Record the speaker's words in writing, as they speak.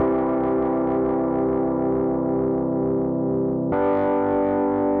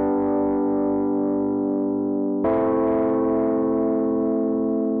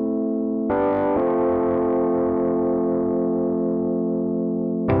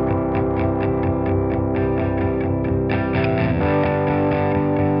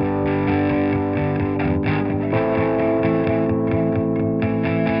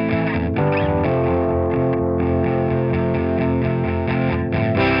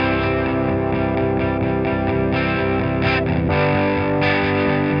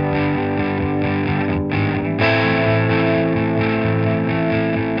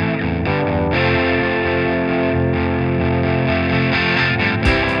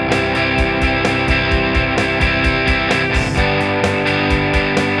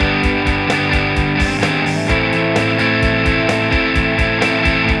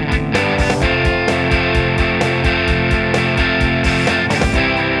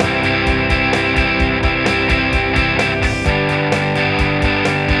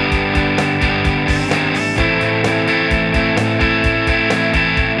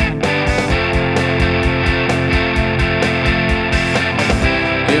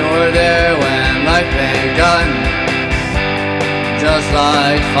were there when life begun. Just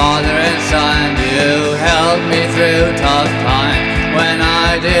like father and son, you held me through tough times when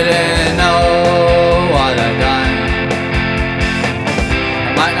I didn't know what I'd done.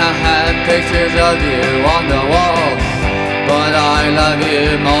 I might not have pictures of you on the wall, but I love you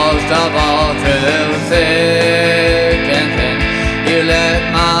most of all. Through thick and thin, you let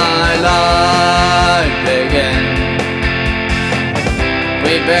my life begin.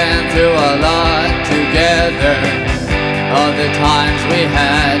 We've been through a lot together, all the times we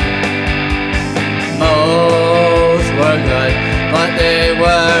had. Most were good, but they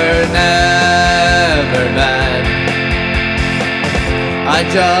were never bad. I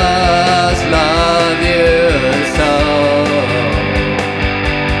just love you so.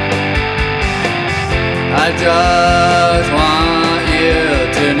 I just want you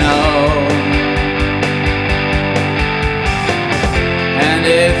to know. And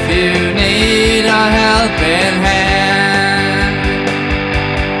if you need a helping hand,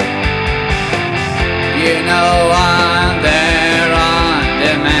 you know I'm there on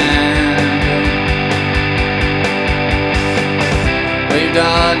demand. We've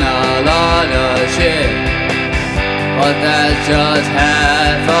done a lot of shit, but that's just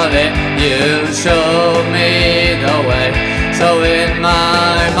half of it. You showed me the way, so in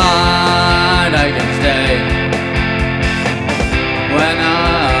my mind I can stay. When I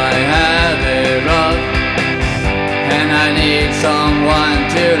have it rough and I need someone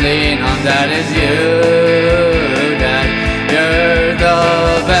to lean on, that is you, Dad. You're the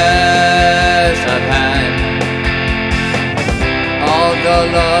best I've had. All the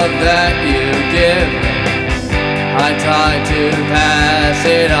love that you give, I try to pass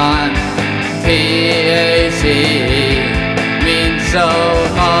it on. P.A.C.E means so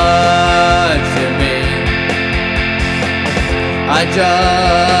much to me. I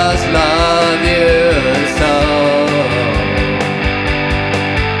just love you so.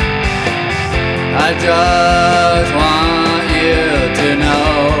 I just want you to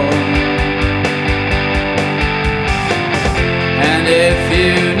know. And if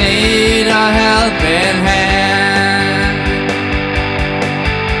you need a helping hand,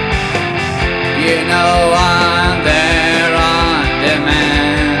 you know I'm there on demand.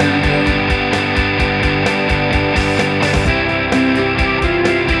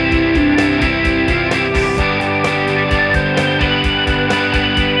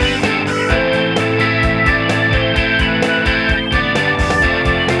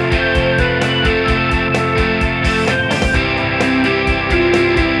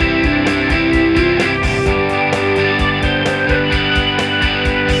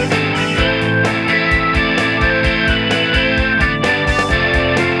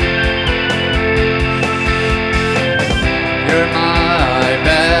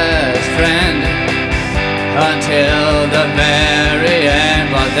 Until the very end,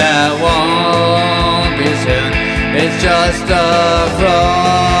 but that won't be soon. It's just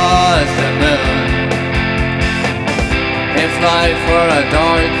across the moon. If life were a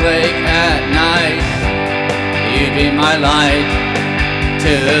dark lake at night, you'd be my light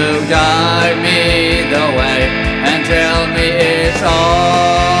to guide me the way and tell me it's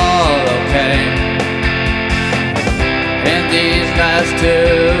all okay. In these last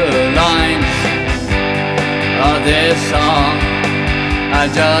two lines of this song, I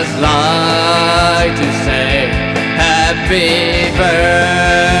just like to say happy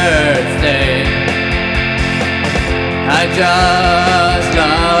birthday. I just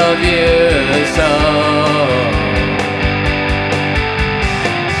love you so.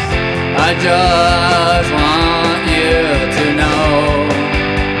 I just